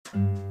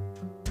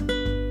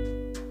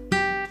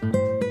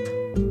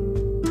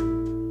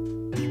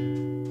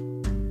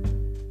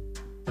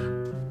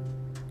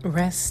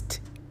Rest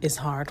is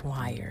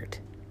hardwired,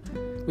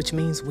 which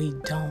means we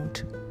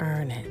don't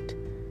earn it.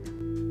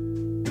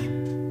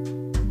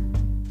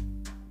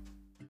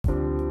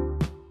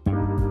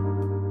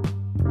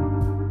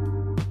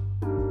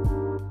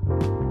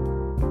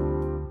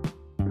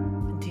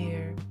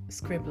 Dear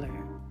scribbler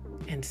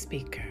and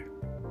speaker,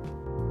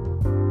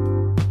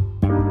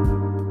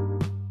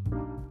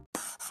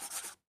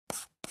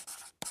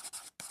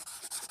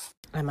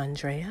 I'm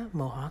Andrea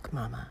Mohawk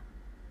Mama,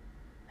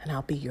 and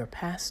I'll be your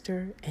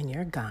pastor and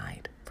your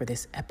guide for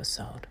this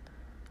episode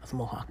of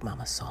Mohawk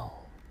Mama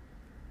Soul.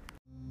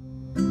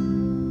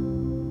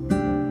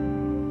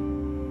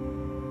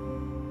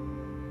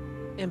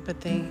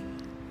 Empathy.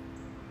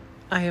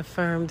 I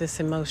affirm this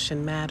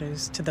emotion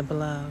matters to the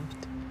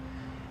beloved.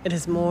 It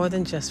is more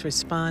than just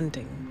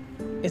responding,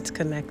 it's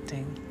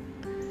connecting.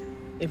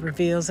 It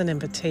reveals an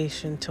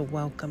invitation to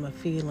welcome a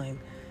feeling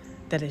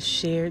that is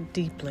shared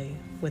deeply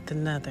with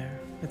another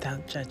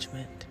without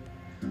judgment.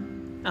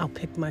 I'll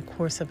pick my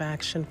course of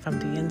action from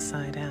the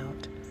inside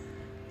out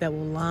that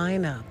will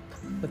line up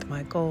with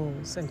my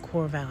goals and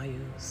core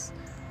values.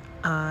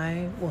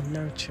 I will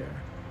nurture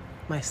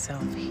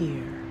myself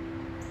here.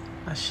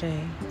 Ashe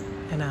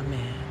and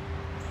Amen.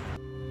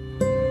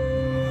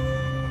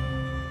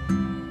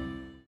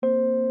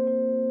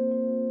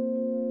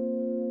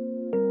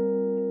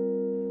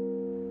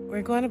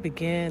 We're going to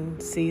begin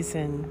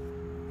season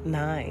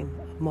 9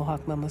 of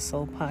Mohawk Mama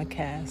Soul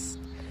podcast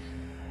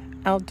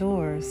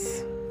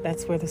outdoors.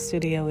 That's where the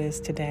studio is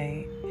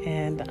today,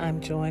 and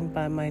I'm joined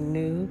by my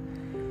new,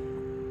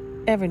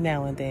 every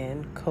now and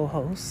then,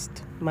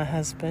 co-host, my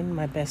husband,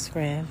 my best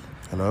friend.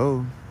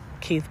 Hello.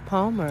 Keith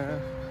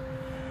Palmer.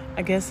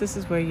 I guess this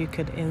is where you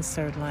could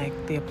insert, like,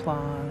 the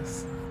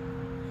applause.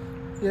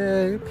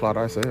 Yay, applaud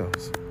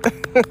ourselves.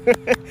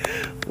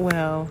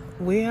 Well,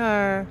 we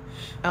are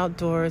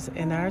outdoors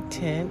in our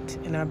tent,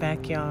 in our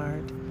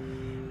backyard,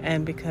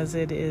 and because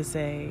it is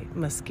a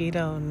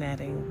mosquito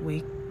netting,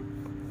 we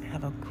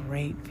have a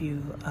great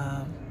view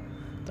of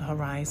the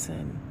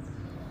horizon.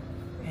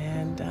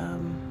 And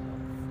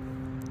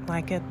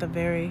like at the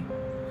very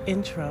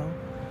intro,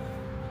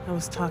 I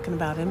was talking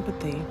about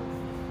empathy.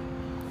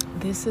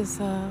 This is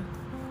a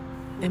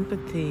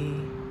empathy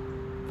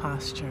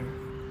posture.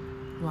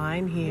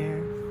 Lying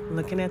here,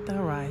 looking at the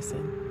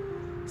horizon,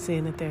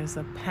 seeing that there's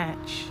a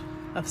patch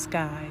of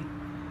sky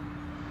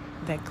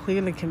that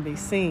clearly can be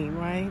seen,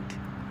 right?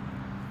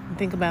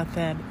 Think about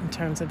that in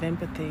terms of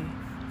empathy.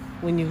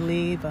 When you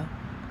leave a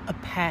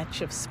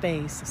patch of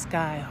space, a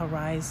sky,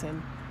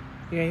 horizon,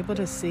 you're able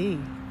to see.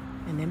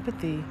 And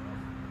empathy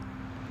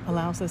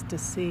allows us to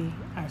see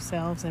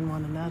ourselves and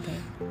one another.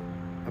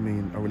 I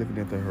mean, are we looking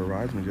at the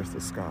horizon or just the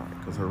sky?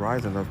 Because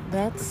horizon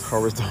that's is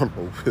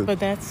horizontal. But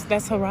that's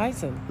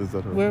horizon. Is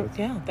that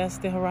horizon? That's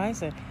the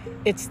horizon.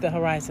 It's the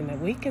horizon that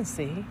we can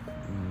see.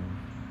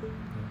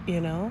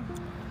 You know?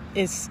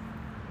 It's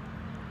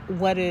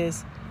what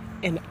is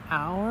in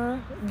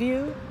our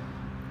view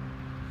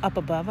up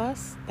above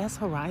us, that's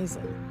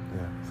horizon.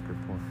 Yeah, that's a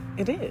good point.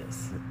 It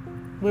is.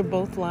 We're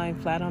both lying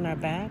flat on our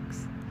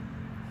backs.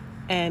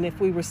 And if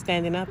we were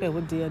standing up, it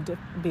would be a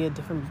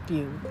different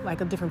view,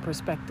 like a different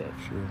perspective.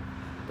 Sure.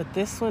 But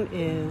this one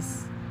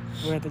is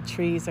where the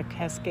trees are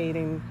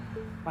cascading,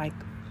 like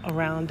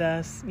around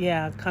us.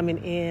 Yeah,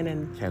 coming in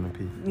and...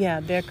 Canopy. Yeah,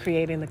 they're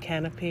creating the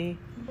canopy.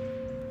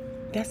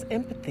 That's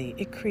empathy.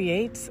 It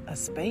creates a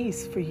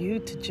space for you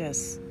to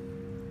just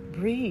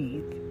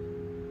breathe.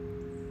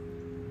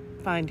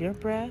 Find your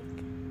breath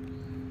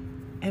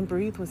and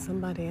breathe with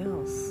somebody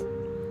else.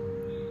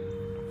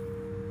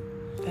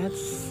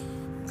 That's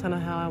kind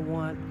of how I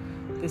want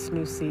this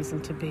new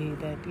season to be,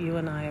 that you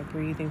and I are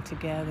breathing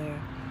together.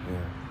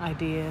 Yeah.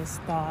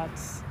 Ideas,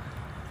 thoughts,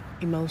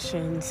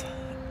 emotions,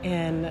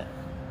 and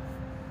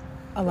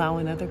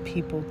allowing other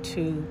people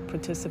to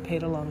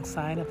participate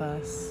alongside of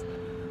us,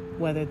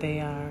 whether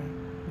they are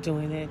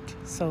doing it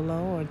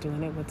solo or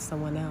doing it with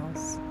someone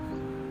else.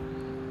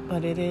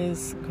 But it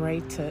is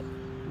great to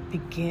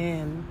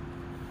begin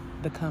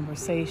the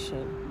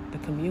conversation, the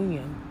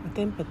communion, with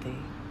empathy.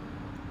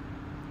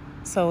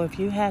 So if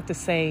you had to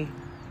say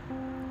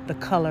the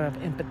color of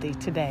empathy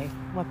today,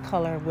 what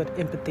color would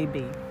empathy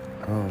be?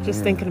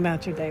 Just thinking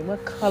about your day,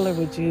 what color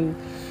would you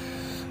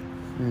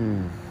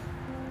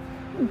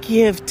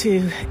give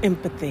to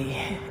empathy?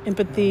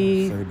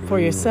 Empathy for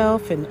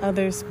yourself and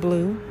others,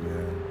 blue.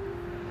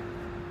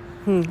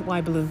 Yeah.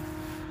 Why blue?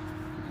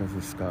 Because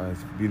the sky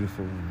is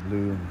beautiful and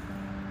blue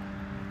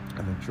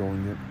and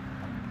enjoying it.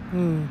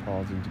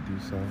 Pausing to do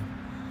so.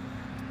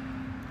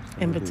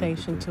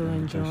 Invitation to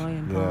enjoy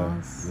and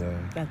pause. Yeah.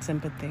 That's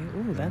empathy.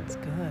 Ooh, that's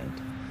good.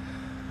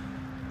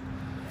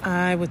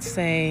 I would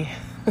say,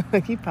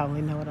 you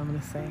probably know what I'm going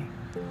to say.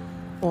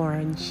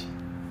 Orange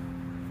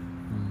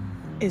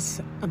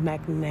is a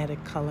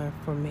magnetic color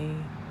for me.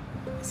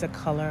 It's a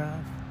color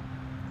of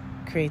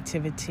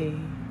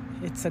creativity.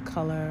 It's a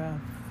color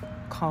of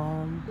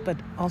calm, but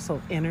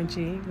also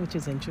energy, which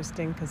is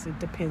interesting because it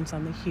depends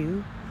on the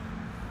hue.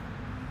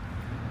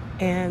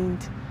 And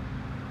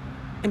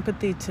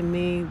empathy to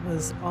me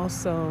was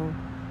also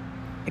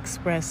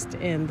expressed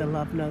in the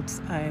love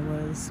notes I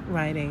was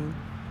writing,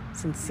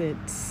 since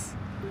it's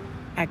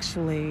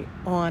actually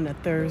on a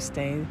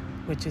Thursday,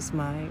 which is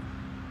my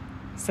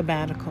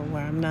sabbatical,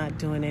 where I'm not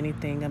doing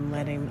anything. I'm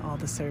letting all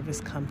the service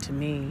come to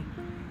me.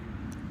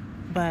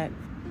 But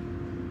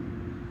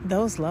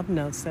those love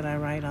notes that I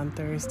write on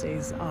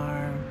Thursdays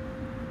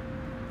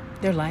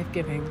they're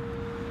life-giving.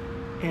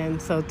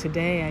 And so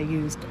today I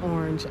used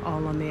orange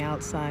all on the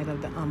outside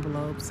of the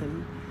envelopes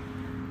and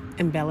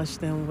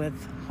embellished them with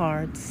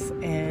hearts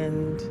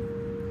and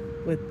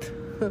with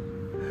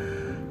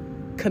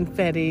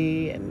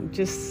confetti and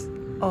just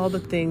all the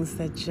things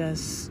that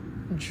just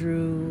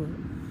drew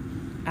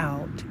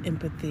out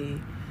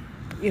empathy,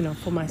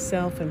 for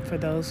myself and for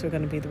those who are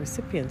going to be the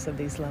recipients of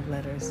these love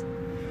letters.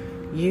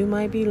 You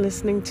might be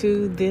listening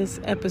to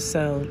this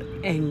episode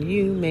and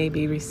you may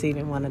be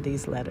receiving one of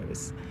these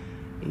letters.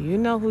 You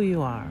know who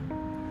you are.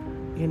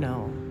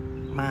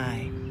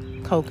 My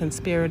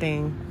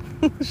co-conspirating,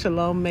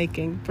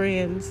 shalom-making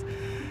friends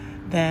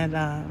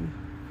that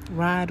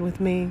ride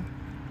with me.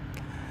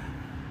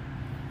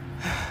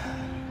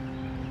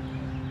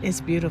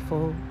 It's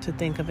beautiful to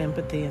think of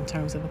empathy in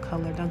terms of a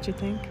color, don't you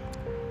think?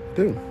 I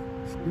do.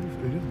 It's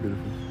beautiful. It is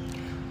beautiful.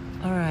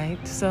 All right.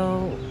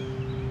 So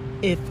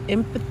if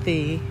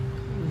empathy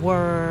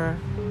were...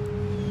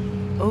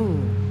 Oh,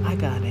 I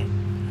got it.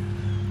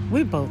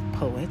 We're both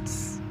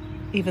poets,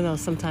 even though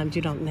sometimes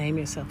you don't name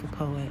yourself a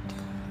poet.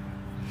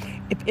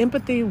 If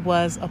empathy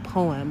was a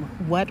poem,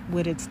 what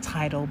would its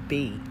title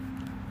be?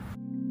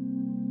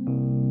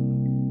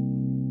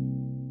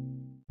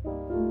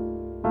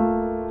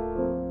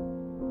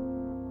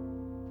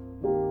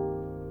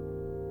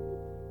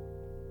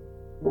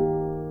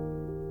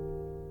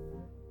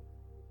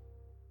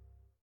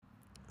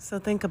 So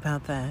think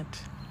about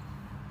that.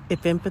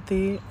 If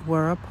empathy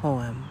were a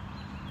poem,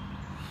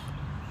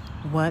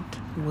 what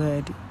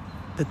would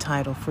the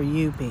title for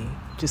you be?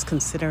 Just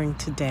considering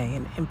today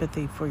an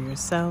empathy for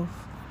yourself,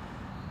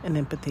 an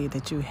empathy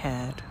that you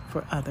had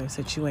for others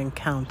that you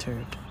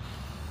encountered.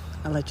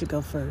 I'll let you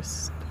go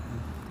first.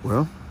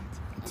 Well,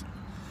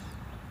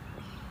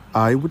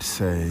 I would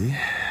say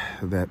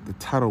that the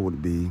title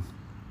would be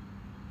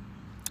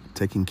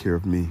Taking Care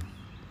of Me.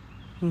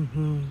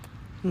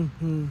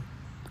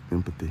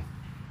 Empathy.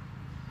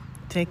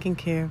 Taking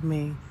care of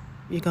me.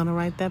 You gonna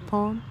write that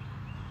poem?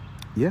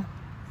 Yeah,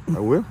 I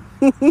will.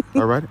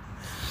 I'll write it.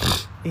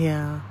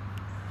 Yeah.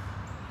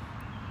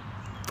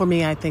 For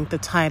me, I think the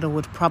title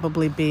would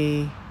probably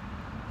be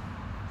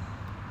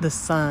The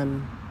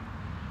Sun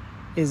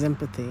is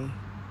Empathy.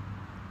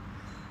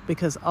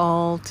 Because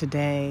all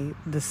today,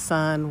 the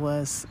sun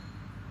was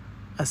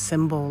a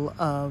symbol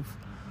of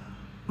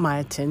my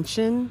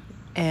attention,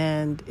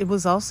 and it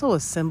was also a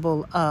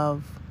symbol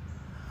of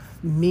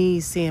me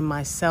seeing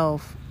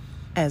myself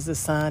as the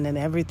sun and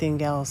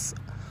everything else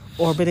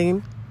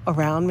orbiting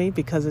around me,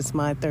 because it's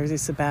my Thursday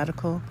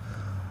sabbatical.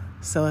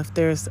 So if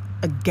there's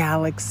a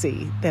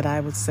galaxy that I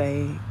would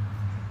say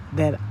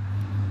that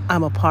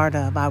I'm a part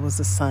of, I was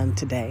the sun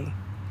today.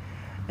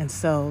 And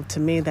so to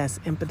me,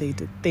 that's empathy,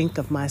 to think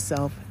of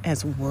myself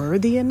as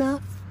worthy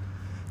enough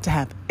to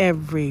have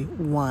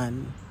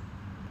everyone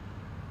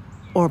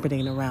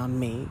orbiting around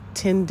me,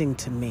 tending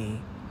to me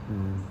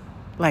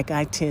like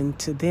I tend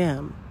to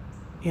them.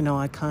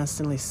 I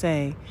constantly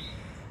say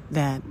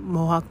that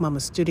Mohawk Mama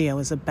Studio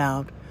is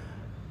about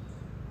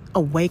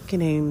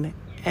awakening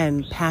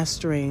and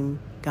pastoring,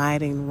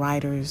 guiding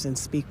writers and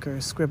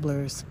speakers,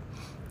 scribblers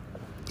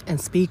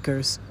and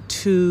speakers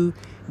to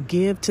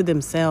give to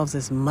themselves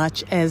as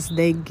much as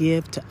they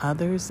give to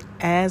others,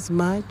 as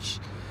much.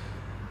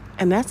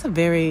 And that's a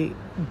very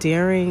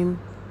daring,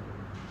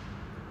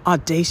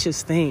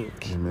 audacious thing.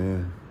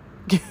 Amen.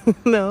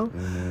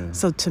 Amen.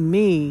 So to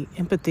me,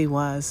 empathy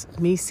was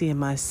me seeing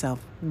myself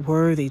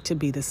worthy to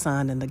be the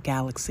sun in the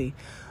galaxy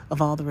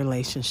of all the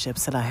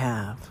relationships that I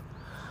have.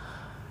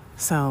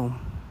 So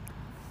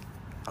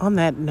on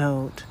that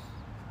note,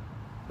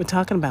 we're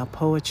talking about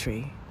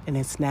poetry, and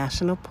it's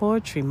National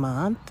Poetry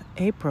Month,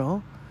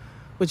 April,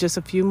 with just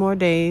a few more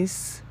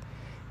days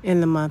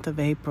in the month of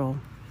April.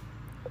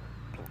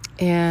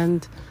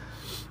 And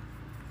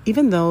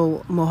even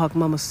though Mohawk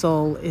Mama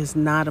Soul is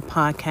not a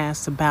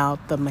podcast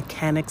about the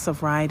mechanics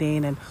of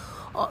writing and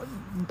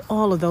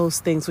all of those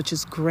things, which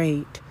is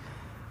great,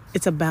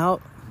 it's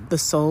about the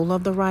soul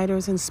of the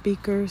writers and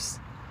speakers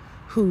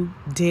who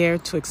dare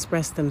to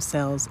express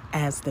themselves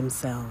as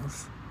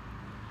themselves.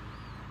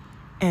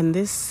 And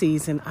this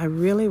season, I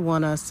really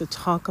want us to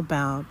talk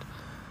about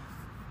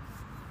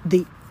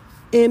the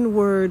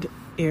inward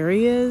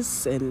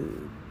areas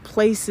and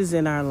places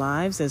in our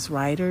lives as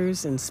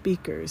writers and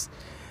speakers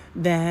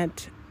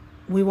that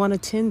we want to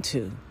tend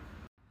to,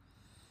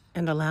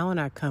 and allowing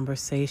our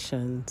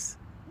conversations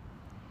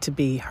to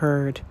be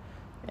heard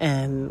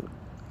and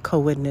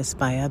co-witnessed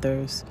by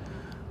others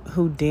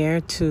who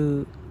dare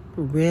to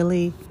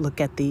really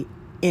look at the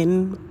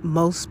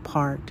inmost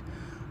part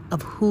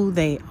of who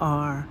they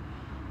are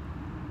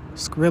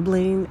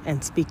scribbling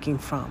and speaking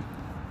from.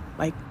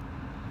 Like,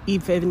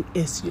 even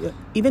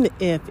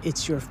if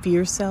it's your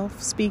fear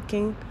self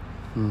speaking,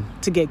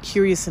 to get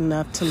curious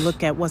enough to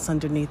look at what's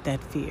underneath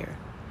that fear.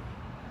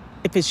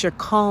 If it's your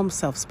calm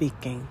self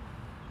speaking,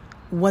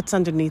 what's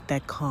underneath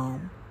that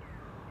calm?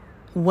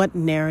 What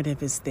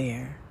narrative is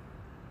there?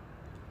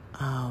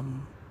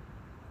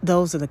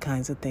 Those are the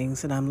kinds of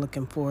things that I'm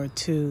looking forward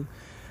to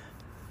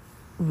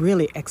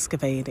really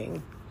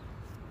excavating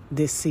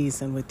this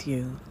season with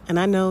you. And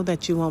I know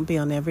that you won't be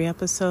on every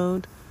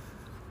episode,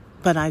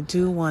 but I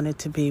do want it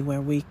to be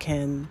where we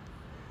can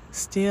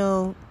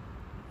still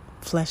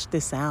flesh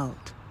this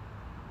out.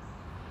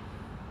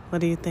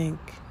 What do you think?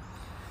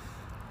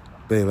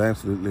 Babe, I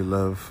absolutely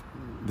love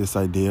this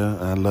idea.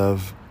 I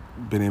love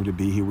being able to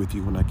be here with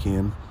you when I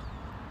can,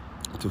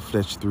 to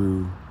flesh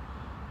through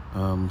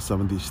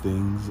some of these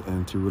things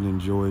and to really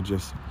enjoy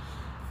just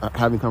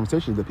having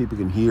conversations that people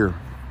can hear,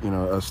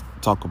 us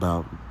talk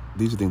about.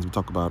 These are things we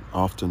talk about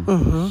often,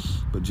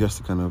 but just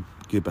to kind of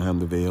get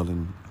behind the veil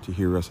and to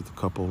hear us as a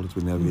couple as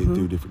we navigate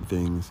through different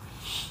things.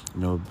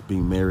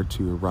 Being married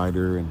to a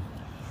writer and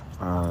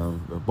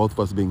both of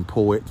us being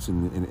poets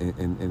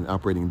and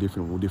operating in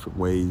different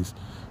ways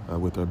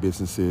with our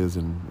businesses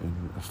and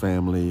a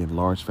family and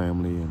large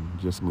family and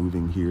just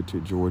moving here to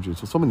Georgia.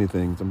 So many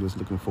things. I'm just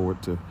looking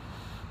forward to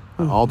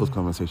all those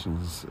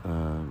conversations.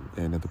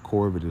 And at the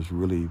core of it is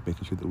really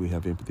making sure that we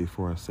have empathy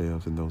for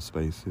ourselves in those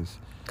spaces.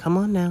 Come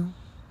on now.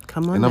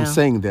 And I'm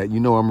saying that,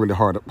 I'm really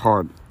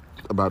hard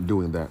about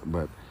doing that,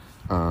 but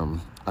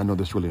I know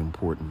that's really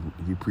important.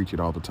 You preach it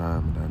all the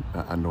time,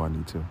 and I know I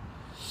need to.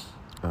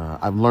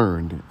 I've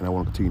learned, and I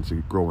want to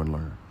continue to grow and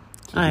learn.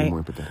 So be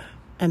more empathetic.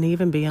 And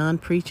even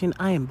beyond preaching,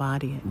 I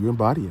embody it. You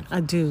embody it. I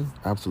do.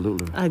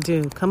 Absolutely. I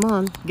do. Come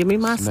on, give me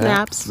my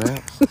snaps.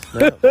 Snap.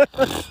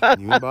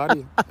 You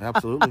embody it.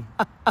 Absolutely.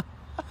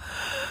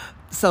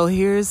 So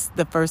here's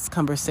the first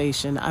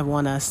conversation I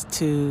want us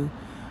to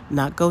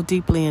not go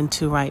deeply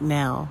into right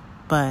now,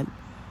 but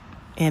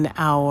in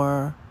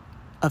our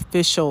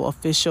official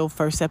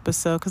first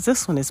episode, because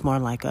this one is more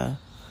like a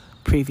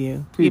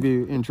preview.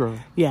 Intro.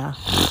 Yeah.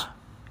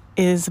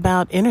 Is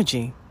about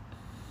energy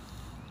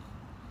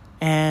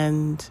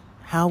and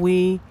how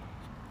we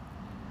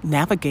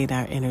navigate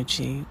our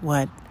energy,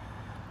 what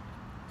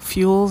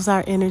fuels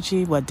our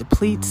energy, what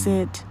depletes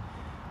it,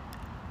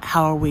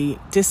 how are we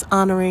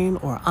dishonoring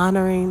or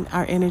honoring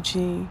our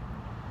energy,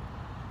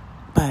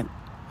 but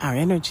our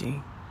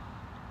energy.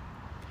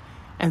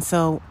 And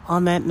so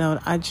on that note,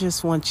 I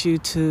just want you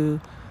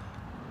to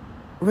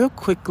real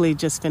quickly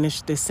just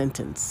finish this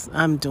sentence.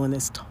 I'm doing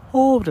this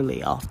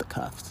totally off the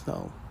cuff,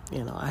 so,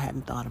 I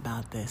hadn't thought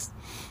about this.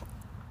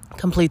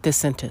 Complete this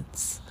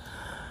sentence.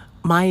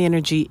 My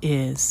energy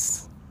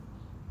is...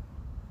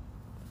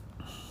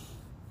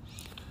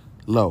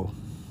 low.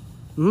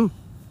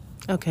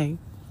 Okay.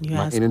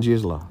 My energy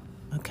is low.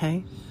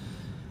 Okay.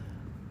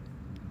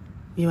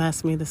 You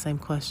asked me the same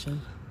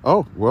question.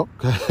 Oh, well,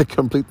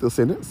 complete the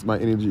sentence. My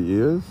energy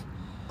is...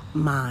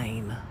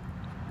 mine.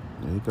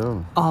 There you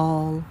go.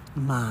 All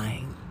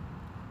mine.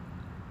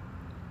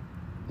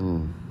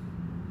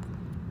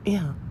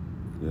 Yeah.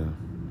 Yeah.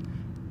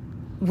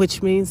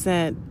 Which means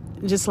that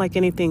just like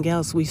anything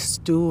else, we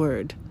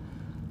steward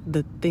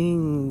the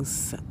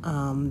things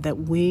that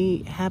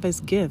we have as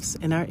gifts,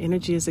 and our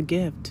energy is a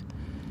gift.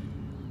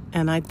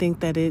 And I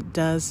think that it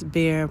does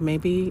bear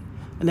maybe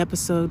an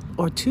episode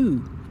or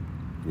two.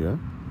 Yeah.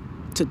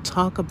 To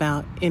talk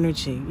about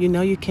energy.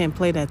 You can't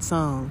play that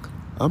song.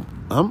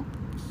 I'm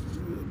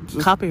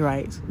just,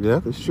 copyright. Yeah,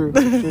 that's true.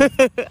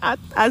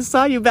 I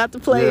saw you about to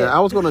play it. Yeah, I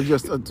was going to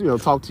just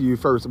talk to you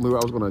first. I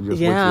was going to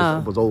just wait till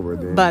it was over.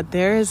 Then. But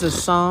there is a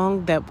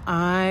song that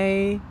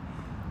I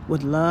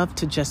would love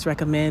to just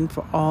recommend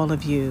for all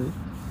of you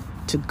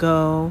to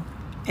go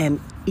and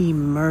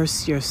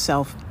immerse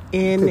yourself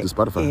in the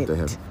Spotify it. They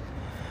have.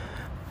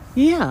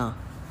 Yeah,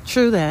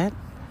 true that.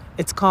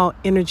 It's called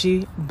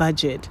Energy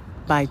Budget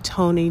by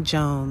Tony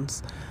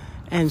Jones.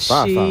 And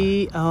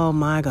oh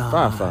my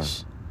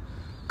gosh.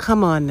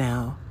 Come on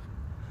now.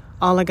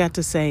 All I got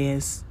to say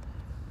is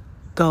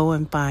go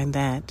and find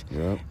that.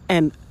 Yep.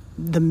 And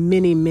the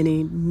many,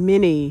 many,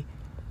 many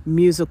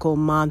musical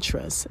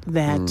mantras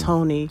that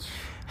Tony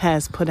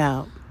has put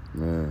out.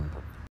 Man.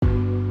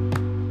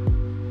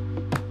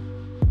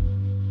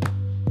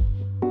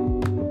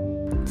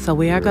 So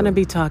we are going to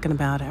be talking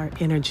about our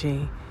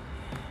energy,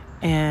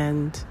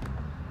 and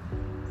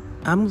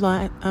I'm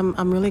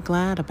really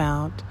glad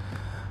about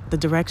the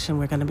direction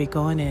we're going to be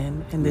going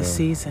in this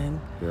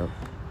season. Yep.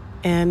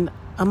 And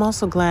I'm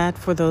also glad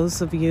for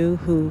those of you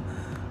who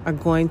are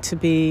going to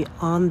be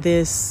on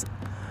this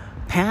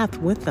path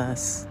with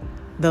us.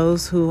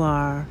 Those who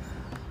are,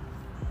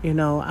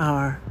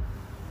 our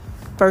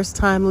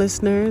first-time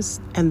listeners,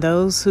 and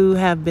those who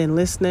have been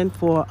listening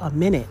for a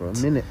minute.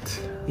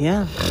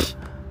 Yeah.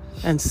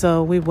 And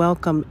so we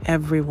welcome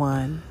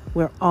everyone.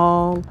 We're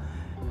all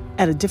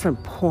at a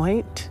different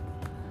point.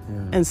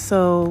 Yeah. And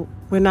so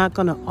we're not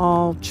going to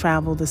all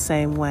travel the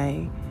same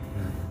way.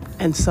 Yeah.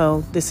 And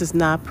so this is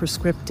not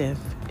prescriptive.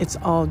 It's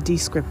all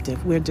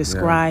descriptive. We're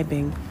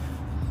describing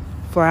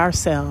for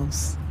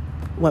ourselves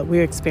what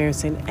we're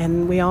experiencing,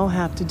 and we all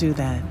have to do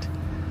that.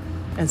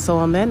 And so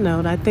on that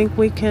note, I think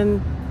we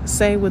can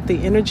say, with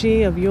the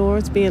energy of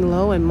yours being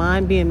low and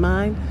mine being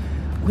mine,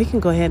 we can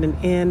go ahead and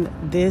end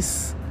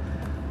this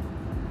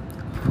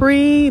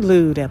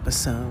prelude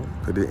episode.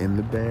 Put it in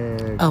the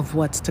bag. Of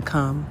what's to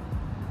come.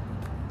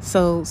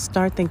 So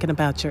start thinking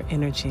about your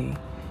energy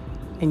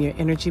and your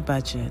energy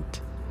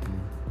budget.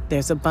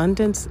 There's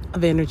abundance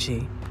of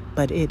energy,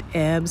 but it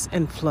ebbs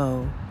and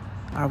flows.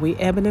 Are we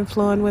ebbing and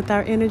flowing with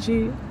our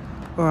energy,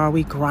 or are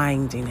we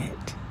grinding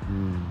it?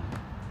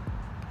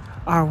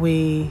 Are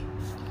we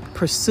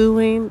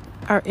pursuing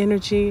our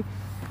energy?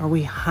 Or are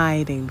we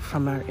hiding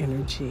from our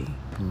energy?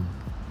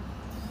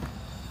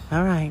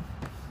 All right.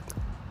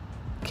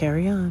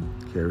 Carry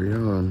on. Carry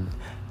on.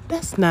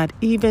 That's not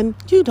even,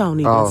 you don't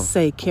even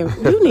say carry.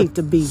 You need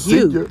to be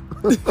you.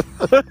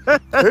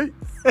 Hey.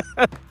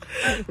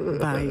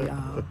 Bye,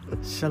 y'all.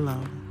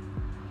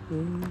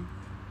 Shalom.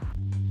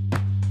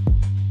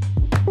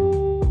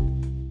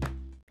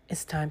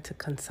 It's time to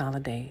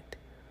consolidate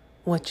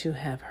what you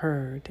have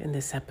heard in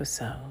this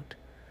episode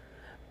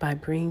by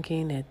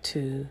bringing it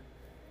to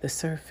the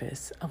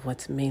surface of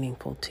what's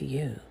meaningful to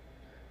you.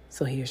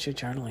 So here's your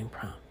journaling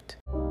prompt.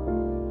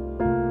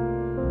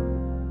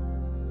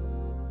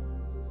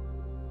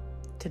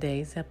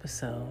 Today's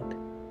episode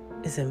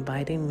is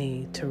inviting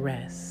me to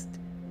rest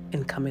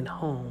in coming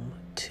home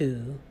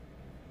to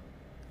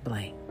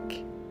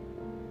blank.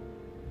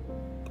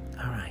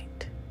 All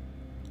right.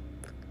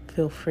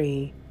 Feel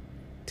free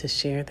to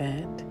share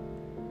that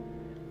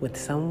with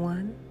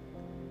someone,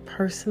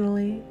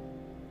 personally,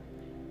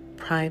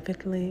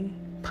 privately,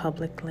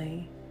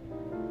 publicly,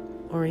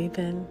 or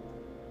even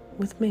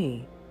with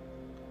me.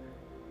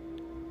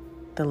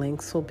 The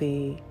links will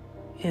be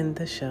in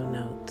the show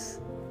notes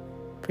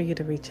for you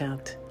to reach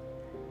out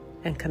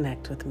and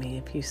connect with me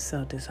if you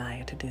so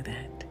desire to do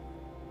that.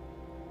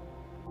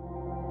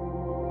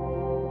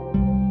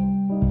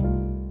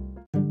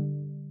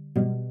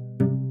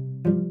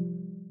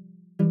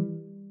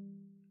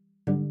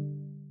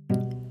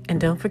 And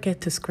don't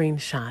forget to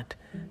screenshot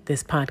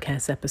this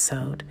podcast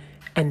episode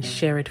and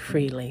share it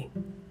freely.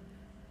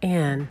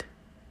 And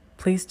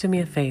please do me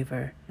a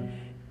favor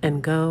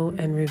and go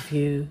and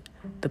review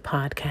the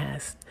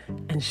podcast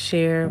and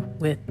share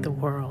with the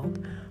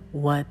world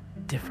what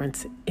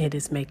difference it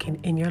is making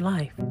in your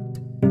life.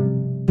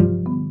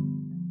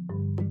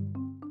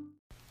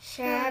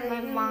 Share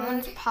my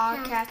mom's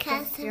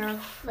podcast with your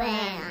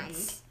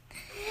friends.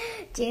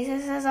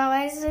 Jesus is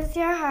always with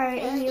your heart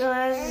and he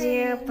loves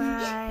you.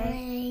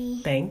 Bye.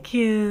 Thank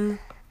you.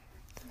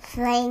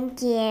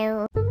 Thank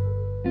you.